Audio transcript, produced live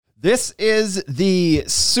This is the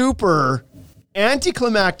super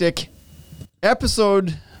anticlimactic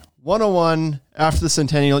episode 101 after the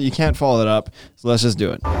centennial. You can't follow it up, so let's just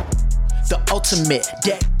do it. The Ultimate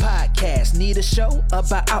Deck Podcast. Need a show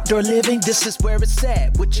about outdoor living? This is where it's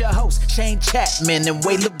at with your hosts, Shane Chapman and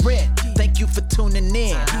Way Laurent. Thank you for tuning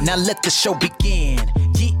in. Now let the show begin.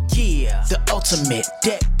 Yeah. The Ultimate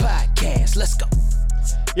Deck Podcast. Let's go.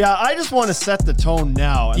 Yeah, I just want to set the tone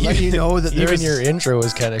now and let you know that even your intro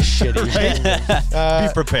was kind of shitty.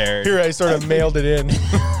 Be prepared. Here I sort of mailed it in.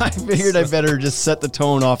 I figured I better just set the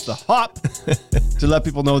tone off the hop to let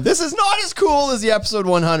people know this is not as cool as the episode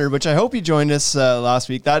 100, which I hope you joined us last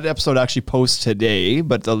week. That episode actually posts today,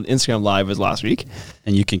 but the Instagram Live was last week.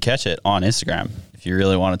 And you can catch it on Instagram if you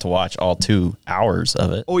really wanted to watch all 2 hours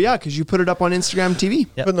of it. Oh, yeah, because you put it up on Instagram TV.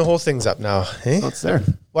 Yep. Putting the whole thing's up now. Hey? So it's there.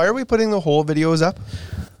 Why are we putting the whole videos up?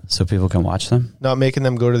 So people can watch them? Not making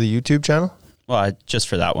them go to the YouTube channel? Well, just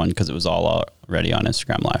for that one, because it was all already on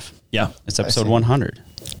Instagram Live. Yeah. It's episode 100.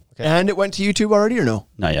 Okay. And it went to YouTube already or no?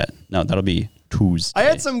 Not yet. No, that'll be Tuesday. I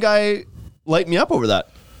had some guy light me up over that.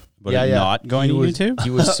 But not going to YouTube?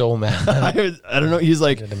 He was so mad. I don't know. He's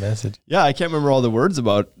like, Did a message. yeah, I can't remember all the words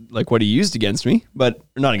about like what he used against me, but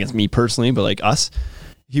not against me personally, but like us.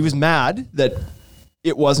 He was mad that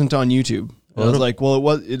it wasn't on YouTube. And I was like, well,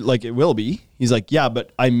 it will be. He's like, yeah,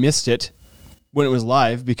 but I missed it when it was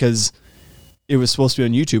live because it was supposed to be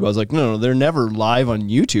on YouTube. I was like, no, they're never live on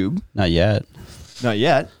YouTube. Not yet. Not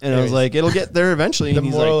yet. And I was like, it'll get there eventually. The And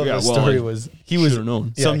he's moral like, yeah, of the well, story was he was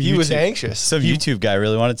known. Yeah, he was anxious. Some YouTube guy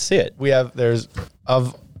really wanted to see it. We have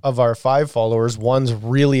of our 5 followers, one's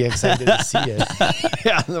really excited to see it.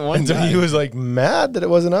 Yeah, the one And so guy. he was like mad that it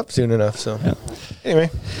wasn't up soon enough. So anyway,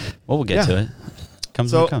 Well, we'll get to it.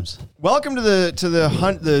 Comes when it comes. Welcome to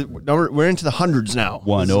the number. We're into the hundreds now.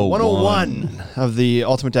 101. 101 of the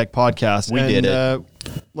Ultimate Deck Podcast. We did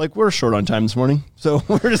it. We're short on time this morning, so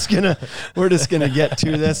we're just gonna get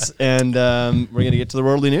to this, and we're gonna get to the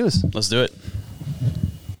worldly news. Let's do it.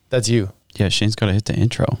 that's you. Yeah, Shane's got to hit the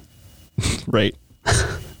intro. Right.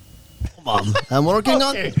 Mom, I'm working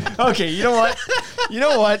on. Okay. You know what?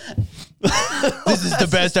 This is the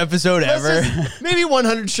best episode ever. Maybe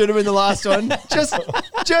 100 should have been the last one. Just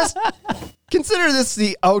consider this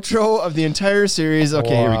the outro of the entire series.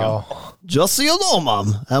 Okay, Here we go. Wow. Just so you know,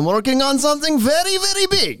 Mom, I'm working on something very, very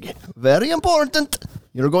big, very important.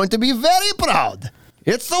 You're going to be very proud.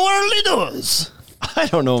 It's the worldly news. I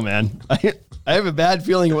don't know, man. I have a bad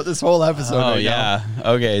feeling about this whole episode. Oh, right yeah.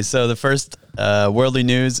 Okay, so the first worldly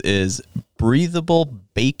news is breathable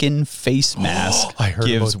bacon face mask I heard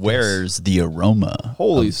gives about wearers the aroma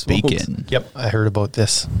Holy of smokes. bacon. Yep, I heard about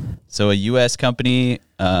this. So a U.S. company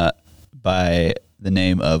by the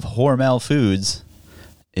name of Hormel Foods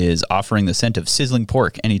is offering the scent of sizzling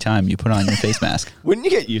pork anytime you put on your face mask. Wouldn't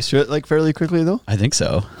you get used to it like fairly quickly though? I think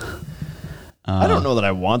so. I don't know that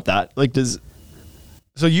I want that. Like,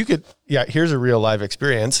 So you could, here's a real live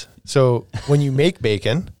experience. So when you make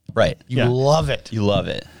bacon, Right. you love it. You love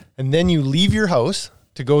it. And then you leave your house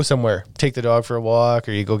to go somewhere, take the dog for a walk,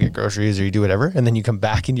 or you go get groceries, or you do whatever. And then you come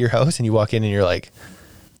back into your house and you walk in and you're like,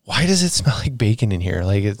 why does it smell like bacon in here?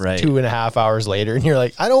 Like it's Right. 2.5 hours later. And you're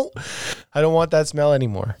like, I don't want that smell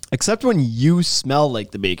anymore. except when you smell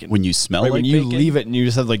like the bacon. When you smell Right, like when you bacon, leave it and you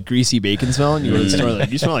just have like greasy bacon smell and you go to the store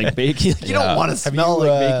like, you smell like bacon. Like, you don't want to smell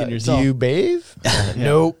like bacon yourself. Do you bathe?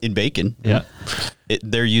 Nope. in bacon. Yeah.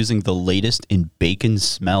 They're using the latest in bacon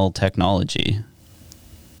smell technology.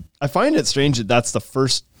 I find it strange that that's the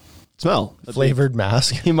first smell. that Flavored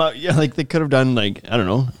mask. they came out. Yeah, like they could have done like, I don't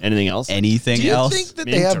know, anything else. Anything Do you else? think that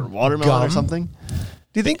Mint they have or watermelon gum or something?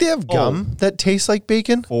 Do you think they have gum that tastes like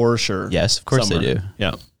bacon? For sure. Yes, of course Somewhere. they do.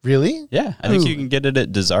 Yeah. Really? Yeah, I think Ooh. you can get it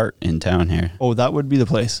at Dessert in town here. Oh, that would be the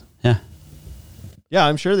place. Yeah. Yeah,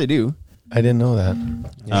 I'm sure they do. I didn't know that.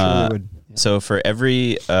 Yeah, sure they would. So for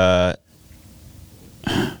every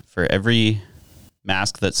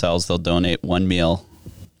mask that sells, they'll donate 1 meal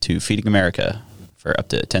to Feeding America for up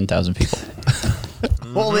to 10,000 people.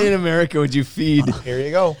 Only in America would you feed Here you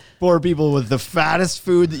go. poor people with the fattest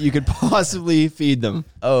food that you could possibly feed them.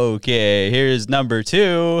 Okay, here's number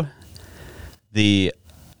 2. The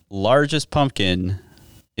largest pumpkin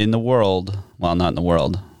in the world, well, not in the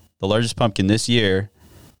world, the largest pumpkin this year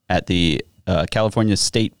at the California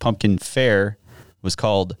State Pumpkin Fair was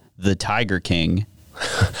called the Tiger King.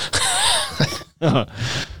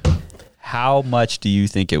 How much do you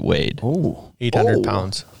think it weighed? Oh, 800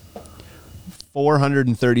 pounds.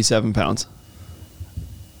 437 pounds.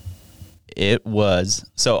 It was,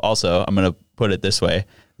 so also, I'm going to put it this way.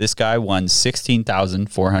 This guy won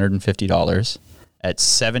 $16,450 at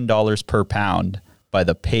 $7 per pound by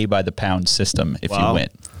the pay-by-the-pound system if you win.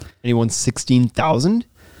 and he won 16,000.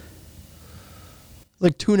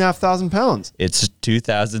 Like 2,500 pounds. It's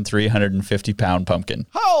 2,350 pound pumpkin.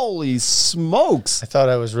 Holy smokes! I thought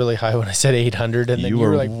I was really high when I said 800, and then you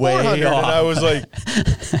were like way 400, off. and I was like,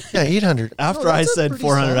 yeah, 800. After I said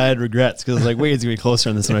 400, I had regrets because I was like, wait, it's gonna be closer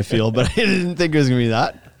on this one. I feel, but I didn't think it was gonna be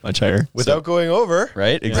that much higher. Without going over,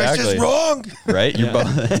 Right? Exactly. That's just wrong. Right? You're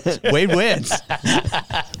both. Wade wins.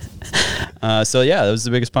 So yeah, that was the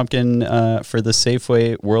biggest pumpkin for the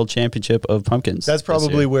Safeway World Championship of Pumpkins. That's this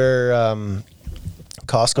probably year. where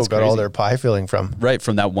Costco got all crazy. their pie filling from. Right,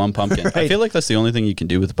 from that one pumpkin. I feel like that's the only thing you can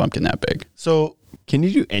do with a pumpkin that big. So Can you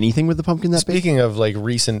do anything with the pumpkin that big? speaking of like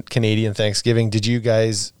recent Canadian Thanksgiving, did you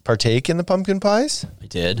guys partake in the pumpkin pies? I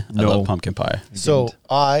did. I No. love pumpkin pie. So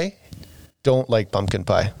I don't like pumpkin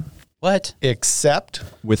pie What? except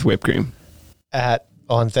With whipped cream.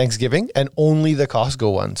 on Thanksgiving, and only the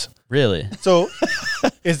Costco ones. Really? So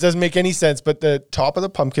it doesn't make any sense, but the top of the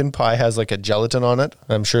pumpkin pie has like a gelatin on it.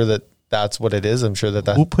 I'm sure that's what it is. I'm sure that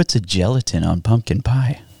Who puts a gelatin on pumpkin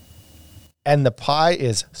pie? and the pie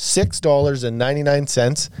is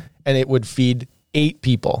 $6.99, and it would feed 8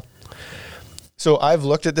 people. So I've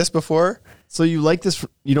looked at this before. So you like this?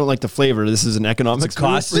 You don't like the flavor. This is an economics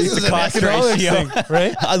cost. move? This is a cost economics ratio. thing,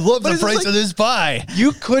 right? I love the it's price like- of this pie.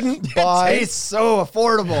 You couldn't buy Tastes so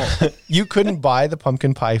affordable. you couldn't buy the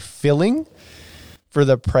pumpkin pie filling for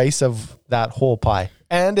the price of that whole pie,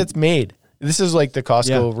 and it's made. This is like the Costco.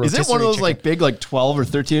 Yeah. Is it one of rotisserie those chicken. like big, like 12 or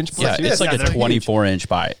 13 inch? Yeah, pies? it's like a they're huge. 24-inch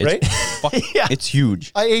pie. It's Right? It's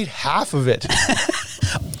huge. I ate half of it.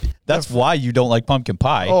 That's why you don't like pumpkin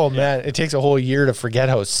pie. Oh man, it takes a whole year to forget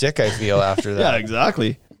how sick I feel after that. Yeah,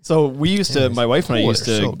 exactly. So we used to, my wife and I Oh, used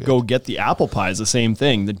they're to so good. go get the apple pies, the same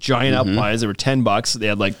thing. The giant apple pies, they were $10. They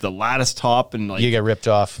had like the lattice top and like, You get ripped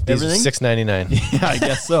off. These Everything? $6.99. yeah, I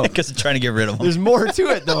guess so. Because I'm trying to get rid of them. There's more to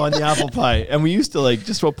it though on the apple pie. And we used to like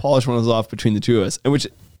just about polish one of those off between the two of us. And which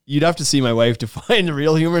you'd have to see my wife to find the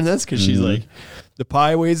real humor in this because she's like, the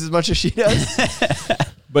pie weighs as much as she does.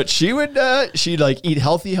 But she would, she'd like eat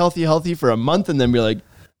healthy for a month and then be like,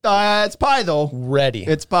 it's pie though. Ready.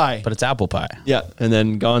 It's pie. But it's apple pie. Yeah. And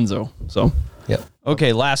then gonzo. So Yep.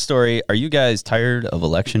 Okay, last story. Are you guys tired of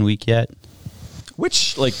election week yet?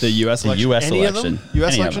 which like the U.S. The election? U.S. Any of them? election.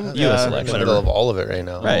 U.S. Any of election? them. Yeah, U.S. In the election. middle of all of it right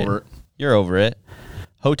now. Right. over it. You're over it.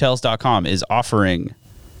 Hotels.com is offering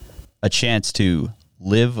a chance to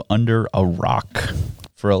live under a rock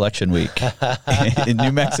for election week. In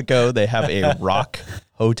New Mexico, they have a rock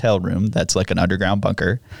hotel room that's like an underground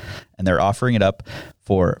bunker, and they're offering it up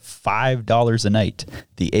for $5 a night.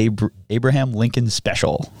 The Abraham Lincoln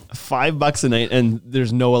Special. $5 a night, and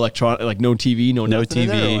there's no electronic, like no TV, no No nothing in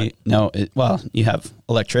there, or TV. what? No, well, you have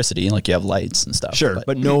electricity, like you have lights and stuff. Sure,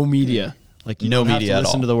 but no media. Like you No don't have media to at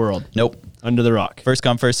listen all. to the world. Nope. Under the rock. First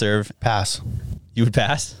come, first serve. Pass. You would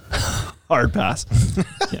pass. Hard pass.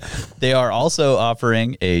 Yeah. They are also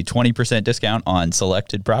offering a 20% discount on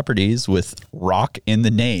selected properties with rock in the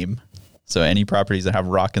name. So any properties that have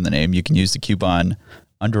rock in the name, you can use the coupon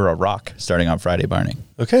under a rock starting on Friday morning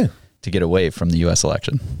Okay. to get away from the U.S.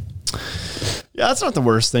 election. Yeah, that's not the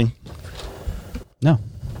worst thing. No.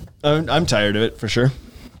 I'm tired of it for sure.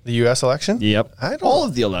 The U.S. election? Yep. I don't- All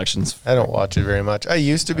of the elections. I don't watch it very much. I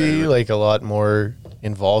used to be like a lot more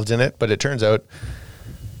involved in it, but it turns out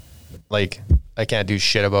like I can't do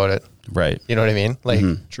shit about it. Right. You know what I mean? Like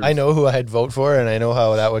True. I know who I'd vote for and I know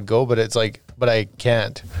how that would go, but it's like, but I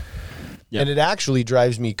can't. Yeah. And it actually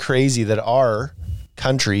drives me crazy that our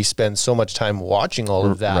country spends so much time watching all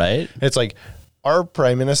of that. Right. It's like our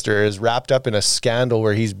prime minister is wrapped up in a scandal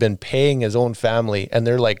where he's been paying his own family, and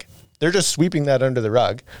they're just sweeping that under the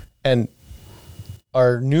rug. And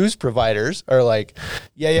our news providers are like,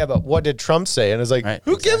 yeah, but what did Trump say? And it's like, Right,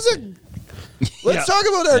 who gives a let's talk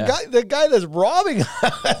about our guy, the guy that's robbing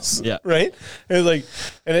us. Yeah. Right. And it's like,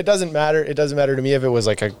 and it doesn't matter. It doesn't matter to me if it was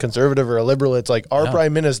like a conservative or a liberal. It's like our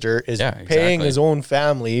prime minister is Yeah, paying exactly. his own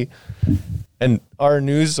family, and our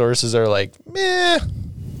news sources are like, meh.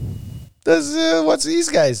 What's these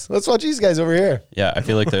guys? Let's watch these guys over here. Yeah, I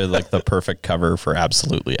feel like they're like the perfect cover for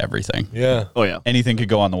absolutely everything. Yeah. Oh yeah. Anything could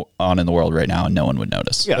go on in the world right now and no one would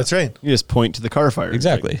notice. Yeah. That's right. You just point to the car fire. It's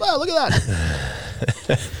Exactly. like, wow, look at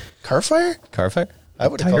that. Car fire? Car fire? I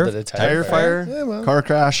would have called it a Tire fire, Yeah, well. car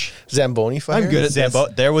crash. Zamboni fire. I'm good at this.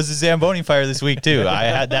 There was a Zamboni fire this week too. I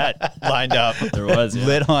had that lined up. There was, yeah.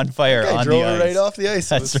 Lit on fire I on drove the it ice. right off the ice. It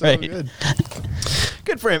That's was so right. good.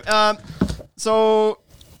 Good for him. So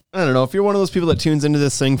I don't know if you're one of those people that tunes into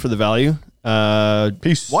this thing for the value.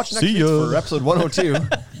 Peace. Watch next See week ya. for episode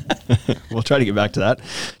 102. We'll try to get back to that.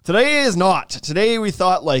 Today is not. Today we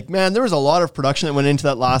thought like, man, there was a lot of production that went into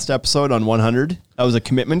that last episode on 100. That was a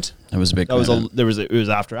commitment. That was a big. It was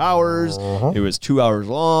after hours. It was 2 hours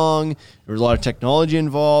long. There was a lot of technology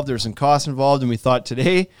involved. There was some costs involved, and we thought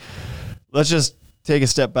today, let's just take a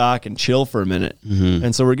step back and chill for a minute.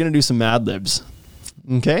 And so we're gonna do some Mad Libs.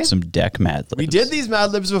 Okay. Some deck Mad Libs. We did these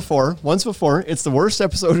Mad Libs once before. It's the worst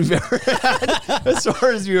episode we've ever had as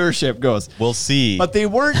far as viewership goes. We'll see. But they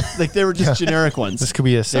weren't like they were just generic ones. This could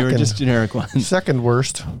be a second. They were just generic ones. Second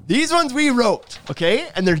worst. These ones we wrote, okay,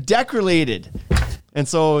 and they're deck related, and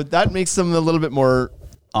so that makes them a little bit more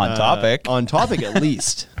on topic. On topic, at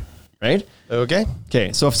least, right? Okay.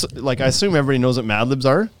 Okay. So, if, like, I assume everybody knows what Mad Libs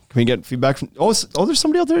are. Can we get feedback from? Oh, there's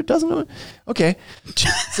somebody out there that doesn't know it. Okay.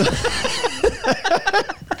 So,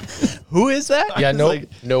 Who is that? Yeah, no, like-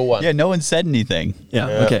 no one. Yeah, no one said anything.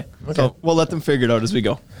 yeah. Okay. So we'll let them figure it out as we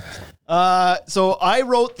go. So I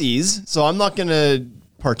wrote these, so I'm not gonna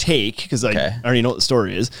partake because I already know what the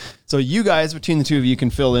story is. So you guys, between the two of you, can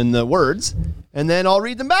fill in the words, and then I'll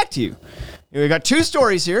read them back to you. We got 2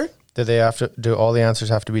 stories here, Do all the answers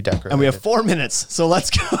have to be decorated? and we have 4 minutes. So let's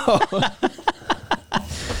go.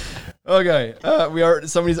 Okay,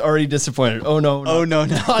 somebody's already disappointed. Oh no! no,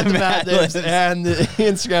 Not the Mad Libs and the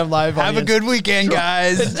Instagram live. Have a audience good weekend,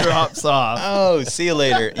 guys. drops off. Oh, see you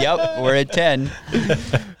later. Yep, we're at 10.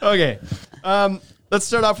 Okay, let's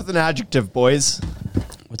start off with an adjective, boys.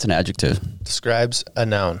 What's an adjective? Describes a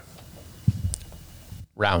noun.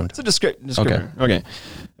 Round. It's a descriptor.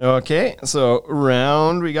 Okay. So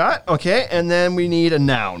round we got. Okay, and then we need a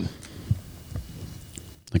noun.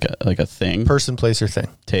 Like a thing. Person, place, or thing.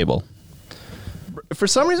 Table. For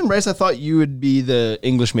some reason, Bryce, I thought you would be the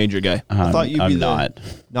English major guy. I thought you'd be I'm not.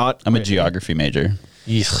 Not. I'm a okay. geography major.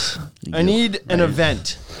 I need an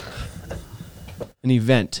event. An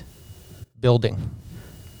event. Building.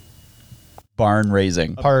 Barn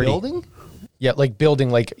raising. Party. Building? Yeah, like building,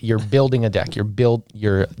 like you're building a deck.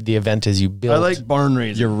 The event is you build. I like barn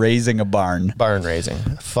raising. You're raising a barn. barn raising.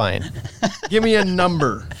 Fine. Give me a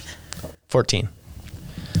number 14.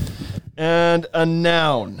 and a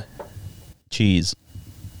noun. Cheese.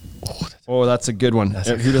 Oh, that's a good one.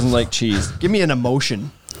 Who doesn't like cheese? Give me an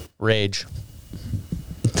emotion. Rage.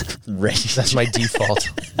 Raise. That's my default.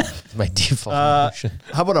 My default emotion.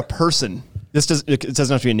 How about a person? It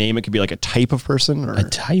doesn't have to be a name. It could be like a type of person or A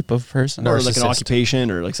type of person? or like an Narcissist.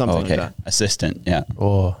 occupation or like something Okay. like that. Assistant. Yeah.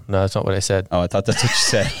 Oh, no, that's not what I said. Oh, I thought that's what you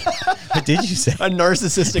said. What did you say? A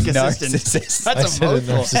narcissistic assistant. Narcissist. I That's a said a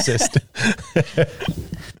mouthful. narcissist.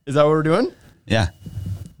 Is that what we're doing? Yeah.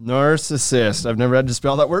 Narcissist. I've never had to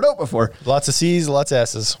spell that word out before. Lots of C's, lots of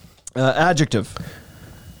S's. Adjective.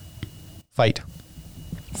 Fight.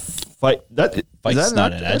 Fight. Is Fight's that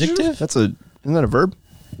not an adjective? Isn't that a verb?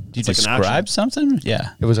 Do you It's like an describe something? Yeah.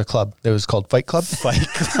 It was a club. It was called Fight Club. Fight.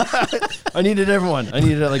 I needed everyone. I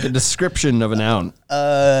needed like a description of a noun.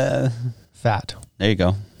 Fat. There you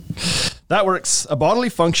go. That works. A bodily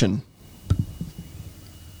function.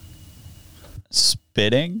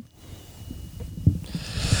 Spitting.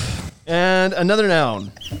 And another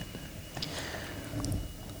noun.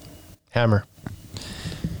 Hammer.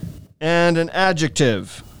 And an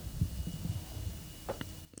adjective.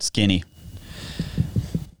 Skinny.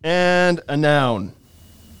 And a noun.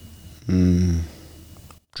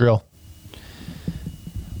 Drill.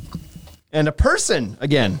 And a person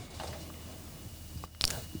again.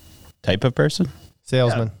 Type of person?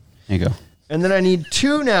 Salesman. There you go. And then I need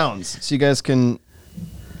 2 nouns so you guys can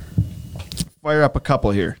fire up a couple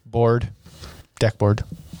here. Board. Deck board.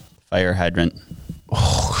 Fire hydrant.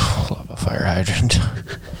 Love a fire hydrant.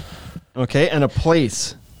 Okay, and a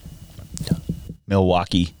place.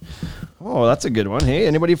 Milwaukee. Oh, that's a good one. Hey,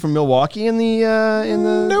 anybody from Milwaukee in the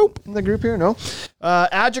in the group here? No.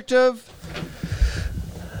 Adjective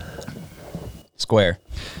Square.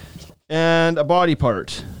 and a body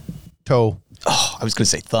part. Toe. Oh, I was going to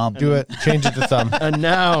say thumb. Do it. Change it to thumb. A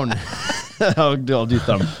noun. I'll do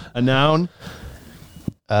thumb. A noun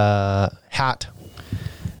Hat.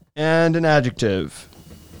 and an adjective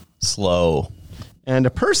Slow. and a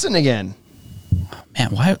person again.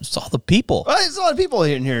 Man, why it's all the people? Well, there's a lot of people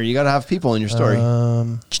in here. You got to have people in your story.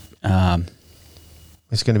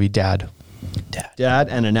 It's going to be dad. Dad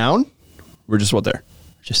and a noun. We're just what there.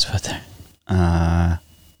 Just about there.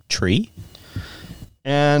 Tree.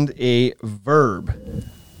 And a verb.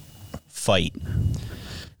 Fight.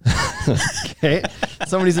 Okay.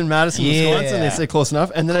 Somebody's in Madison, Wisconsin. They say close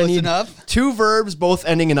enough. And then I need enough. 2 verbs, both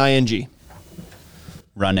ending in ing.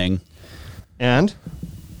 Running. And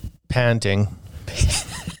Panting.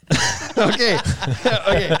 okay.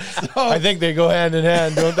 Okay. So I think they go hand in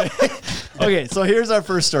hand, don't they? Okay, so here's our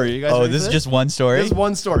first story. You guys ready this for is just one story? This is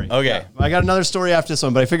one story. Okay. Yeah. I got another story after this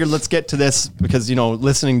one, but I figured let's get to this because,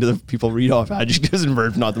 listening to the people read off adjectives and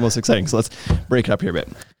verbs not the most exciting. So let's break it up here a bit.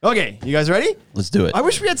 Okay, you guys ready? Let's do it. I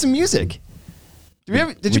wish we had some music.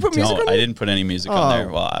 Did you put music on I it? didn't put any music on there.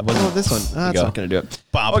 Well, I wasn't. This one. That's not going to do it.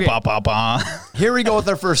 Ba, Okay. ba, ba, ba. Here we go with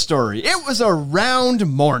our first story. It was a round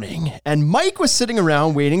morning, and Mike was sitting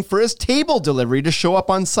around waiting for his table delivery to show up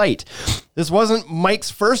on site. This wasn't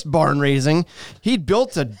Mike's first barn raising. He'd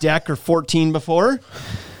built a deck or 14 before,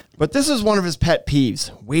 but this was one of his pet peeves,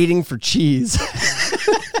 waiting for cheese.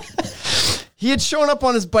 He had shown up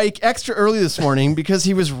on his bike extra early this morning because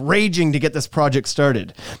he was raging to get this project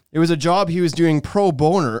started. It was a job he was doing pro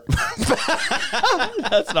bono.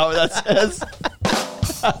 That's not what that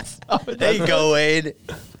says. There you go, Wade.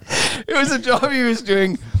 It was a job he was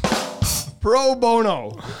doing pro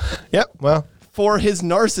bono Yep. Well, for his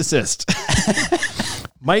narcissist.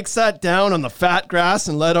 Mike sat down on the fat grass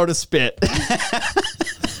and let out a spit.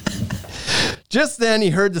 Just then,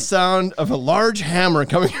 he heard the sound of a large hammer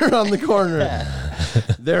coming around the corner.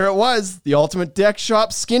 There it was, the Ultimate Deck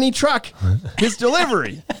Shop skinny truck, his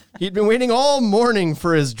delivery. He'd been waiting all morning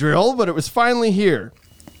for his drill, but it was finally here.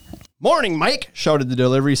 Morning, Mike, shouted the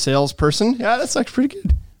delivery salesperson. Yeah, that's actually pretty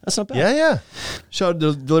good. That's not bad. yeah. Shouted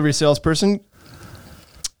the delivery salesperson.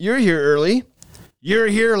 You're here early. You're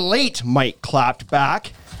here late, Mike clapped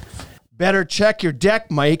back. Better check your deck,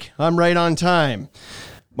 Mike. I'm right on time.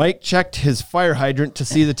 Mike checked his fire hydrant to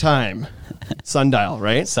see the time. Sundial,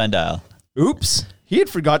 right? Sundial. Oops. He had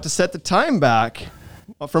forgot to set the time back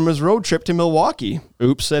from his road trip to Milwaukee.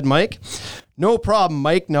 Oops, said Mike. No problem,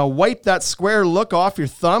 Mike. Now wipe that square look off your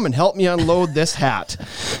thumb and help me unload this hat,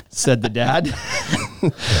 said the dad.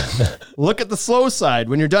 Look at the slow side.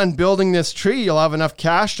 When you're done building this tree, you'll have enough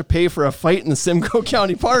cash to pay for a fight in the Simcoe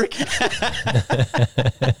County Park.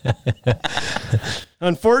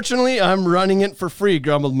 Unfortunately, I'm running it for free,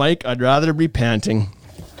 grumbled Mike. I'd rather be panting.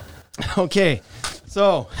 Okay,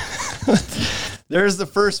 so there's the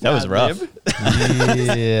first. That was rough.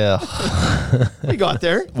 Yeah. We got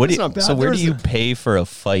there. That's not bad. So where There's do you pay for a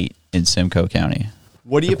fight in Simcoe County?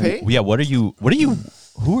 What do you pay? Yeah,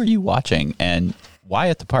 who are you watching and why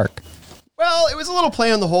at the park? Well, it was a little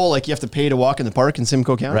play on the whole, like you have to pay to walk in the park in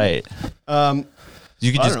Simcoe County. Right.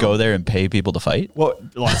 You could I just don't go know. there and pay people to fight? Well,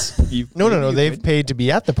 No. They've paid to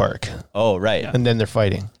be at the park, Oh, right. and then they're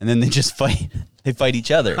fighting. And then they just fight. They fight each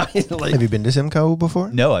other. like, Have you been to Simcoe before?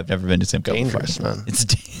 No, I've never been to Simcoe Dangerous, before. man.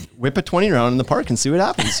 It's whip a 20 round in the park and see what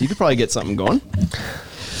happens. You could probably get something going.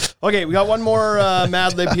 Okay, we got one more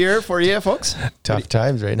Mad Lib here for you, folks. Tough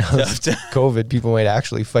times right now. COVID, people might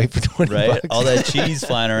actually fight for 20 right. bucks. All that cheese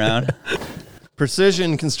flying around.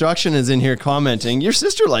 Precision Construction is in here commenting. Your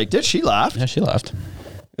sister liked it. She laughed. Yeah, she left.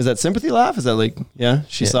 Is that sympathy laugh? Is that like,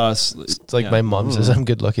 she saw us. It's like my mom says I'm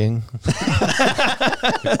good looking.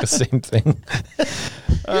 The same thing.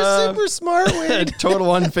 You're super smart, Wade. Total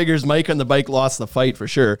One figures Mike on the bike lost the fight for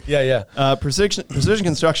sure. Yeah. Precision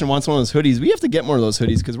Construction wants one of those hoodies. We have to get more of those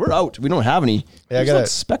hoodies because we're out. We don't have any. Yeah, I It got looks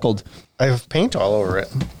it. speckled. I have paint all over it.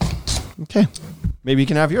 Okay. Maybe you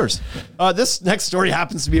can have yours. This next story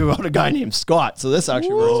happens to be about a guy named Scott, so this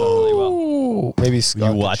actually works out really well. Ooh, maybe Scott. You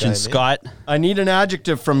can watching chime in. Scott? I need an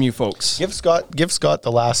adjective from you folks. Give Scott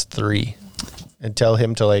the last three, and tell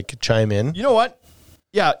him to like chime in. You know what?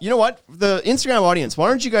 Yeah, you know what? The Instagram audience, why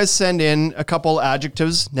don't you guys send in a couple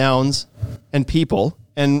adjectives, nouns, and people,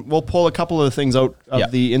 and we'll pull a couple of the things out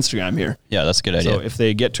of the Instagram here. Yeah, that's a good idea. So if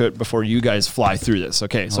they get to it before you guys fly through this.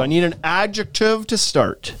 Okay, so I need an adjective to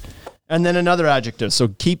start. And then another adjective.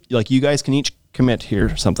 So you guys can each commit here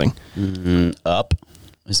or something. Up.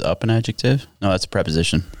 Is up an adjective? No, that's a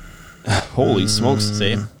preposition. Holy smokes.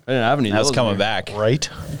 See? I didn't have any of That's those coming there. back. Right.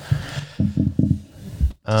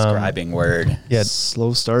 Describing word. Yeah.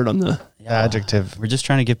 Slow start on the Adjective. We're just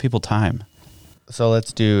trying to give people time. So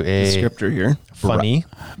let's do a descriptor here. funny.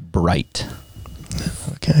 Bright.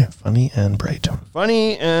 Okay. Funny and bright.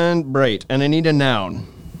 Funny and bright. And I need a noun.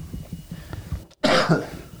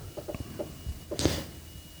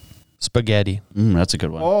 Spaghetti. That's a good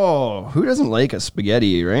one. Oh, who doesn't like a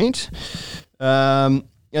spaghetti, right? And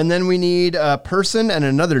then we need a person and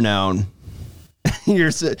another noun.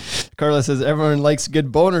 Carla says, everyone likes a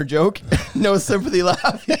good boner joke. No sympathy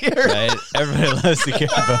laugh here. Right? Everybody loves the good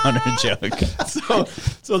boner joke.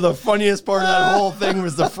 So the funniest part of that whole thing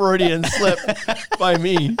was the Freudian slip by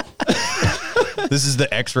me. This is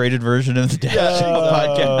the X-rated version of the Dash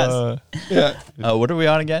podcast. Yeah. What are we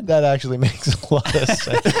on again? That actually makes a lot of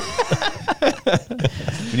sense.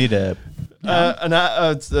 We need a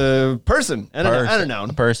It's a person and a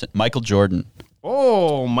noun. person. Michael Jordan.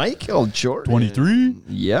 Oh, Michael Jordan. 23.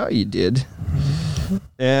 Yeah, you did.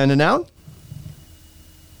 And a noun?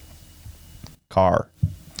 Car.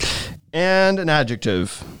 And an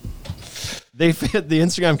adjective. The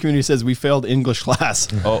Instagram community says we failed English class.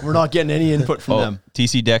 Oh. We're not getting any input from them.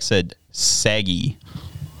 TC Deck said saggy.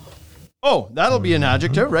 Oh, that'll be an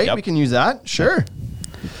adjective, right? Yep. We can use that. Sure.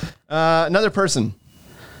 Another person.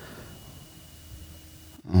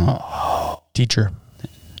 Teacher.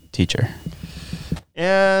 Teacher.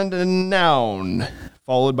 And a noun,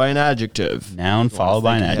 followed by an adjective. Noun followed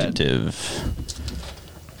by an think ahead. adjective.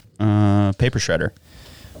 Paper shredder.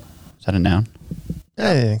 Is that a noun?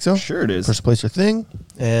 I think so. Sure it is. First place or thing.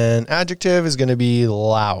 And adjective is going to be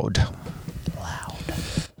loud.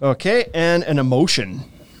 Okay, and an emotion.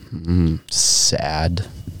 Sad.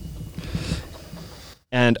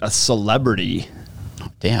 And a celebrity.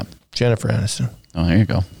 Damn. Jennifer Aniston. Oh, there you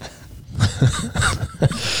go.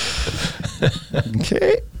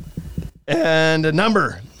 Okay. And a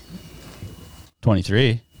number.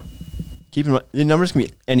 23. Keep in mind, the numbers can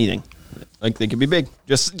be anything. Like they could be big.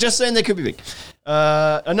 Just saying they could be big.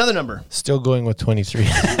 Another number. Still going with 23.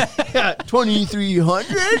 Yeah,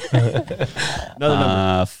 2,300. Another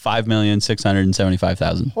number.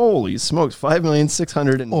 5,675,000. Holy smokes,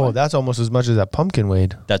 5,600,000. Oh, that's almost as much as that pumpkin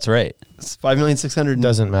weighed. That's right. 5,676,000.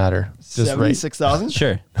 Doesn't matter. Just write.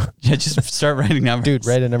 Sure. Yeah, just start writing numbers. Dude,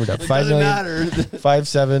 write a number down. It 5 doesn't million. matter. 5,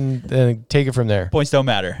 7, and take it from there. Points don't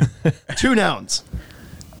matter. Two nouns.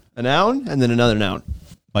 A noun and then another noun.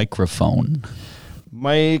 Microphone.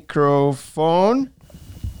 Microphone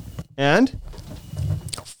and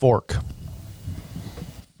Fork.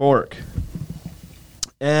 fork.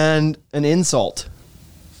 And an insult.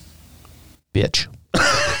 Bitch.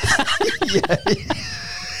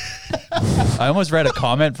 I almost read a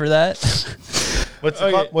comment for that. What's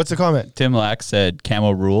the comment? Tim Lack said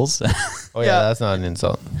camo rules. Oh, yeah, Yeah. that's not an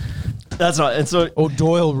insult. That's not. And so Oh,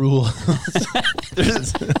 Doyle rule.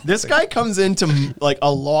 this guy comes into like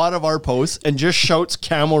a lot of our posts and just shouts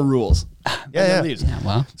camel rules. Yeah.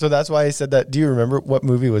 Well, So that's why I said that. Do you remember what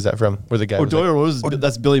movie was that from? Where the guy Oh, was like, Doyle rules.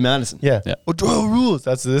 That's Billy Madison. yeah. Yeah. Oh, Doyle rules.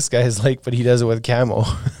 That's what this guy is like, but he does it with camo.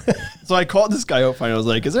 So I called this guy out. Finally, I was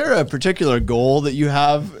like, "Is there a particular goal that you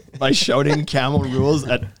have by shouting camel rules?"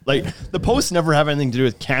 At like the posts never have anything to do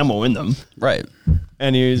with camo in them. right.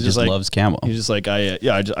 And he was He just just like, loves camo. He's just like,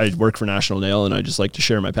 I work for National Nail and I just like to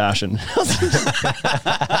share my passion.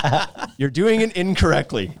 You're doing it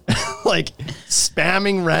incorrectly. Like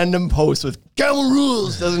spamming random posts with camel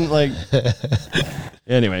rules doesn't like.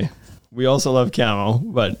 Anyway, we also love camo,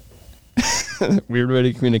 but weird way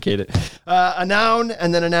to communicate it. A noun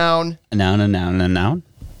and then a noun. A noun, a noun, and a noun.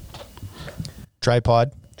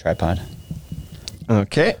 Tripod. Tripod.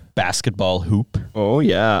 Okay. Basketball hoop. Oh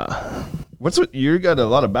yeah. You got a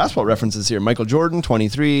lot of basketball references here. Michael Jordan,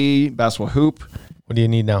 23, basketball hoop. What do you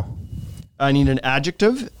need now? I need an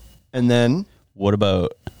adjective and then What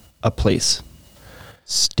about a place.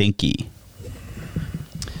 stinky?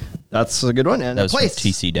 That's a good one. And That a was from place.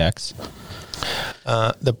 TC Dex.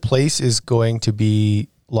 The place is going to be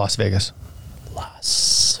Las Vegas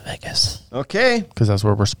Las Vegas. Okay. because that's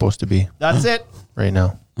where we're supposed to be That's it. right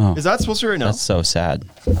now. Oh, Is that supposed to be right now? that's so sad.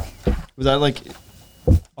 Was that like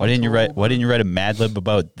Why didn't you write a Mad Lib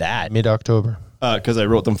about that? Mid-October. because I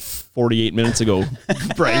wrote them 48 minutes ago,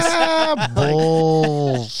 Bryce.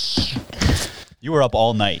 Bull. You were up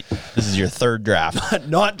all night. This is your third draft.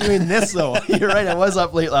 Not doing this though. You're right. I was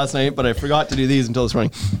up late last night, but I forgot to do these until this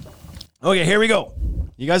morning. Okay, here we go.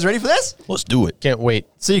 You guys ready for this? Let's do it. Can't wait.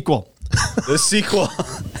 Sequel. The sequel.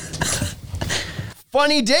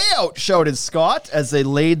 Funny day out, shouted Scott as they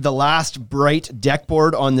laid the last bright deck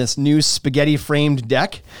board on this new spaghetti framed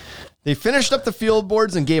deck. They finished up the field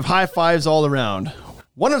boards and gave high fives all around.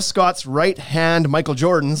 One of Scott's right hand Michael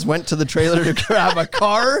Jordans went to the trailer to grab a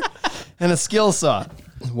car and a skill saw.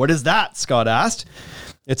 What is that? Scott asked.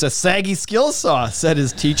 It's a saggy skill saw, said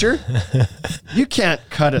his teacher. You can't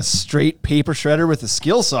cut a straight paper shredder with a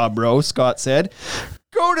skill saw, bro, Scott said.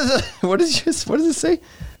 Go to the, what does it say?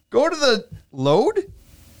 Go to the load?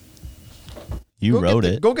 You wrote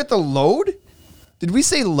it. Go get the load? Did we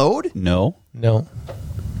say load? No. No.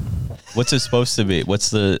 What's it supposed to be? What's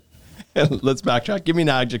the? Let's backtrack. Give me an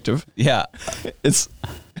adjective. Yeah.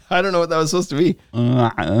 I don't know what that was supposed to be.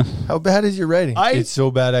 How bad is your writing? It's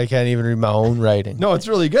so bad I can't even read my own writing. No, it's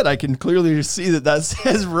really good. I can clearly see that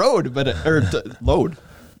says road, load.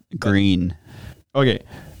 Green. Okay.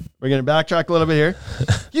 We're going to backtrack a little bit here.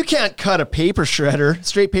 You can't cut a paper shredder,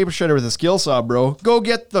 straight paper shredder with a skill saw, bro. Go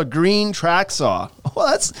get the green track saw. Oh,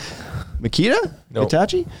 that's Makita? No.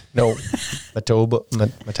 Hitachi? No. Matabo.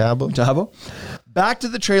 Tabo? Back to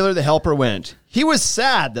the trailer, the helper went. He was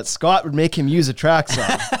sad that Scott would make him use a track saw.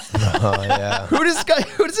 Oh, yeah. Who does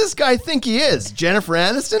this guy think he is? Jennifer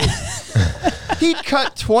Aniston? He'd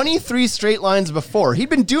cut 23 straight lines before. He'd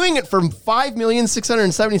been doing it for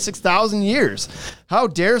 5,676,000 years. How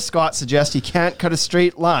dare Scott suggest he can't cut a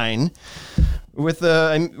straight line with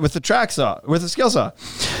a track saw, with a skill saw?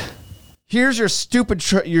 Here's your stupid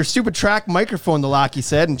track microphone, the lackey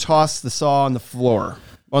said, and tossed the saw on the floor,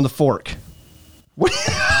 on the fork. What?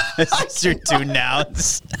 These are two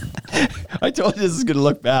nouns. I told you this is going to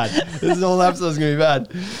look bad. This whole episode is going to be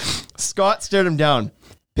bad. Scott stared him down.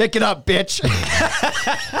 Pick it up, bitch.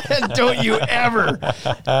 And don't you ever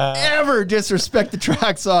disrespect the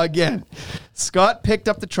track saw again. Scott picked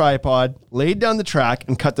up the tripod, laid down the track,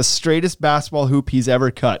 and cut the straightest basketball hoop he's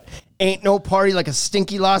ever cut. Ain't no party like a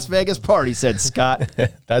stinky Las Vegas party, said Scott.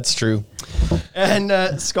 That's true.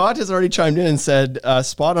 And Scott has already chimed in and said,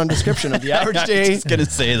 spot on description of the average I was day just gonna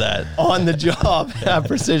say that. on the job at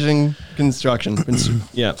Precision Construction.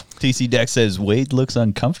 Yeah. TC Deck says Wade looks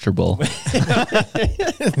uncomfortable.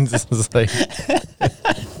 This is like,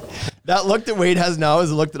 That look that Wade has now is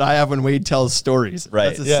the look that I have when Wade tells stories. Right.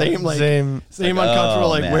 That's the Yeah, same like, uncomfortable, oh,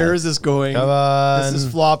 like, man. where is this going? Come on. This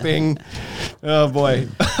is flopping. Oh, boy.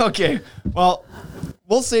 Okay. Well,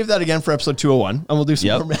 we'll save that again for episode 201, and we'll do some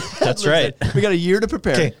Yep, more. that's right. We got a year to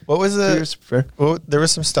prepare. okay, what was 2 years to prepare. well, there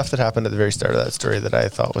was some stuff that happened at the very start of that story that I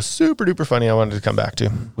thought was super duper funny. I wanted to come back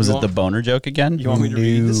to. Was it the boner joke again? You want me to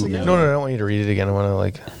read this again? No, I don't want you to read it again. I want to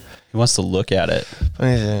like He wants to look at it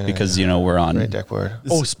because we're on. right deck board.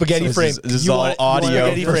 Oh, spaghetti So frame. This is You all want audio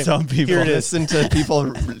spaghetti for frame. some people. Here it is. Listen to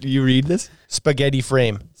people. You read this? Spaghetti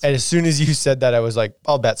frame. And as soon as you said that, I was like,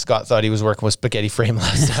 I'll bet Scott thought he was working with spaghetti frame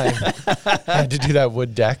last time. I had to do that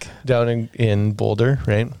wood deck down in Boulder,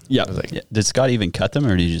 right? Yeah. I was like, Yeah. Did Scott even cut them,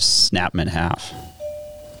 or did he just snap them in half?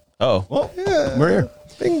 Oh, Well, yeah, we're here.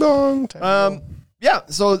 bing bong. Time Yeah.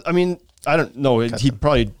 So, I mean, I don't know. He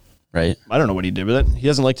probably, right. I don't know what he did with it. He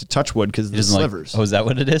doesn't like to touch wood because of He the doesn't slivers. like. Oh, is that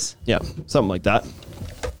what it is? Yeah, something like that.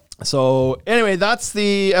 So anyway, that's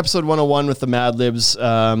the episode 101 with the Mad Libs.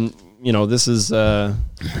 This is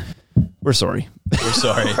we're sorry. We're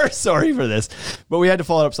sorry. We're sorry for this, but we had to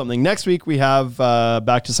follow up something. Next week we have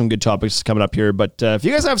back to some good topics coming up here. But if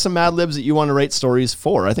you guys have some Mad Libs that you want to write stories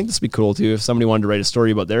for, I think this would be cool too. If somebody wanted to write a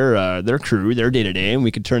story about their crew, their day to day, and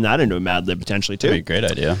we could turn that into a Mad Lib potentially too. That'd be a great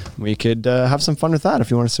idea. We could have some fun with that if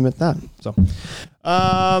you want to submit that. So,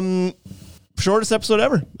 shortest episode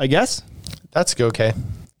ever, I guess. That's okay.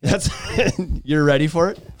 That's you're ready for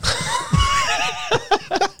it.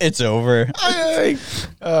 It's over.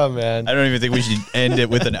 Oh man. I don't even think we should end it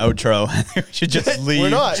with an outro. We should just leave. We're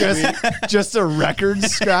not. Just a record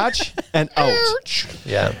scratch and out.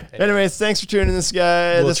 Yeah. Anyways, thanks for tuning in this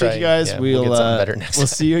guy. We'll this week, try. you guys. Yeah, we'll get something better next We'll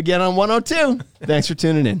time. see you again on 102. Thanks for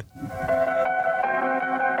tuning in.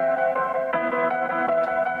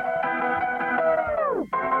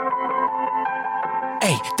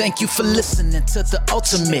 Hey, thank you for listening to the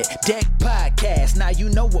Ultimate Deck Podcast. Now you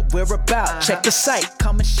know what we're about. Check the site,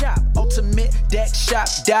 come and shop.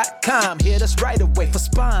 UltimateDeckShop.com. Hit us right away for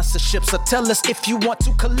sponsorships, or tell us if you want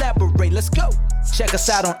to collaborate. Let's go. Check us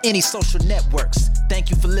out on any social networks. Thank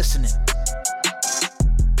you for listening.